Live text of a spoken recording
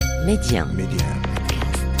Média.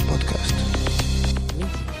 Podcast.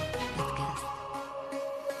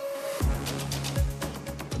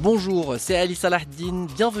 Bonjour, c'est Ali Salahdine,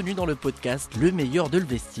 bienvenue dans le podcast Le meilleur de le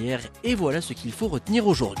vestiaire, et voilà ce qu'il faut retenir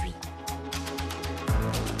aujourd'hui.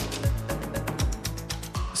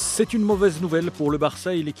 C'est une mauvaise nouvelle pour le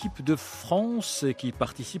Barça et l'équipe de France qui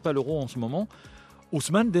participe à l'Euro en ce moment.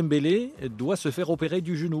 Ousmane Dembélé doit se faire opérer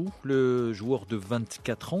du genou. Le joueur de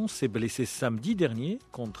 24 ans s'est blessé samedi dernier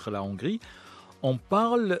contre la Hongrie. On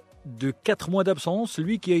parle de 4 mois d'absence,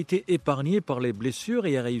 lui qui a été épargné par les blessures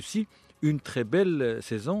et a réussi une très belle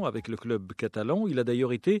saison avec le club catalan. Il a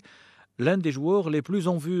d'ailleurs été l'un des joueurs les plus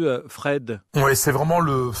en vue, Fred. Oui, c'est vraiment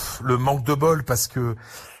le manque de bol parce que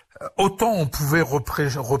autant on pouvait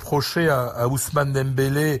reprocher à Ousmane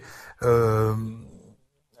Dembélé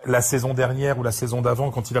la saison dernière ou la saison d'avant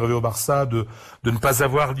quand il est arrivé au Barça de ne pas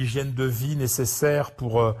avoir l'hygiène de vie nécessaire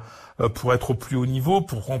pour être au plus haut niveau,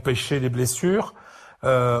 pour empêcher les blessures.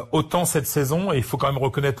 Autant cette saison, et il faut quand même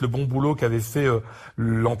reconnaître le bon boulot qu'avait fait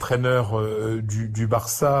l'entraîneur du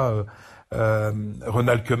Barça,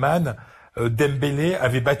 Ronald Koeman, Dembélé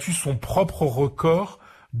avait battu son propre record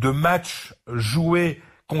de matchs joués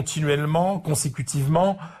continuellement,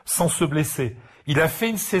 consécutivement, sans se blesser. Il a fait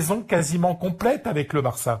une saison quasiment complète avec le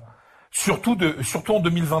Barça. Surtout en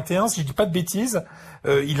 2021, si je dis pas de bêtises,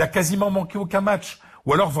 il a quasiment manqué aucun match.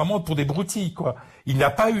 Ou alors vraiment pour des broutilles, quoi. Il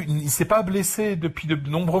s'est pas blessé depuis de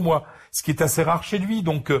nombreux mois, ce qui est assez rare chez lui.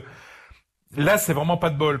 Donc là, c'est vraiment pas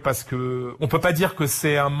de bol parce que on peut pas dire que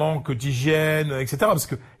c'est un manque d'hygiène, etc. Parce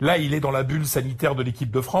que là, il est dans la bulle sanitaire de l'équipe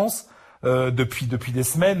de France. Depuis des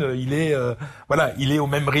semaines, il est au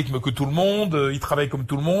même rythme que tout le monde, il travaille comme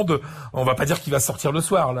tout le monde. On va pas dire qu'il va sortir le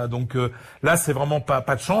soir là. Donc là, c'est vraiment pas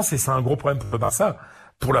de chance et c'est un gros problème pour le Barça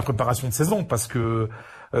pour la préparation de saison parce que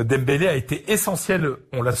Dembélé a été essentiel.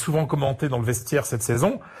 On l'a souvent commenté dans le vestiaire cette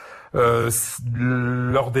saison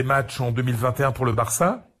lors des matchs en 2021 pour le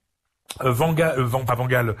Barça.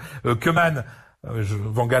 Koeman.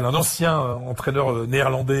 Van Gaal, un ancien entraîneur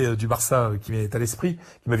néerlandais du Barça qui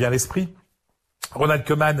me vient à l'esprit. Ronald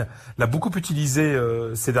Koeman l'a beaucoup utilisé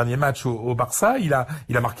ces derniers matchs au Barça. Il a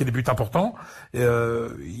marqué des buts importants.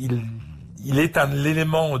 Il est un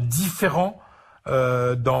élément différent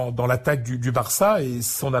dans l'attaque du Barça et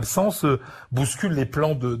son absence bouscule les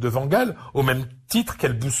plans de Van Gaal au même titre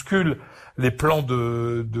qu'elle bouscule les plans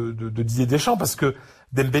de Didier Deschamps parce que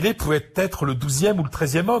Dembélé pouvait être le 12e ou le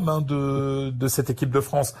 13e homme de cette équipe de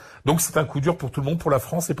France. Donc c'est un coup dur pour tout le monde, pour la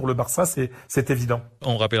France et pour le Barça, c'est évident.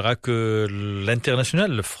 On rappellera que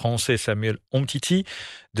l'international, le français Samuel Umtiti,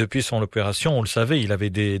 depuis son opération, on le savait, il avait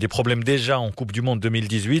des problèmes déjà en Coupe du Monde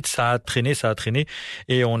 2018. Ça a traîné.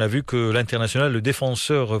 Et on a vu que l'international, le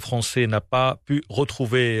défenseur français, n'a pas pu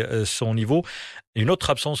retrouver son niveau. Une autre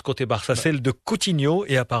absence côté Barça, celle de Coutinho,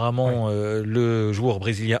 et apparemment le joueur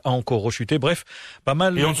brésilien a encore rechuté. Bref, pas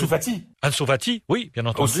mal. Et Ansu Fati, oui, bien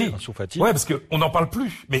entendu. Aussi. Ansu Fati. Ouais, parce que on n'en parle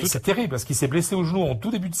plus. Mais c'est terrible parce qu'il s'est blessé au genou en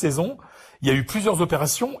tout début de saison. Il y a eu plusieurs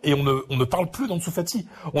opérations et on ne parle plus d'Ansu Fati.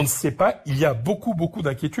 On ne sait pas. Il y a beaucoup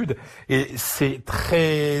d'inquiétudes et c'est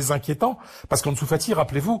très inquiétant parce qu'Ansu Fati,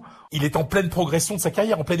 rappelez-vous, il est en pleine progression de sa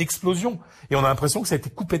carrière, en pleine explosion, et on a l'impression que ça a été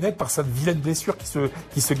coupé net par cette vilaine blessure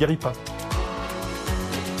qui se guérit pas.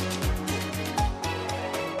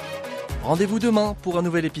 Rendez-vous demain pour un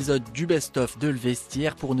nouvel épisode du Best-of de Le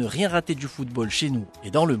Vestiaire. Pour ne rien rater du football chez nous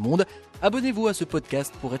et dans le monde, abonnez-vous à ce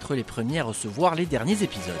podcast pour être les premiers à recevoir les derniers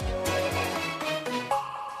épisodes.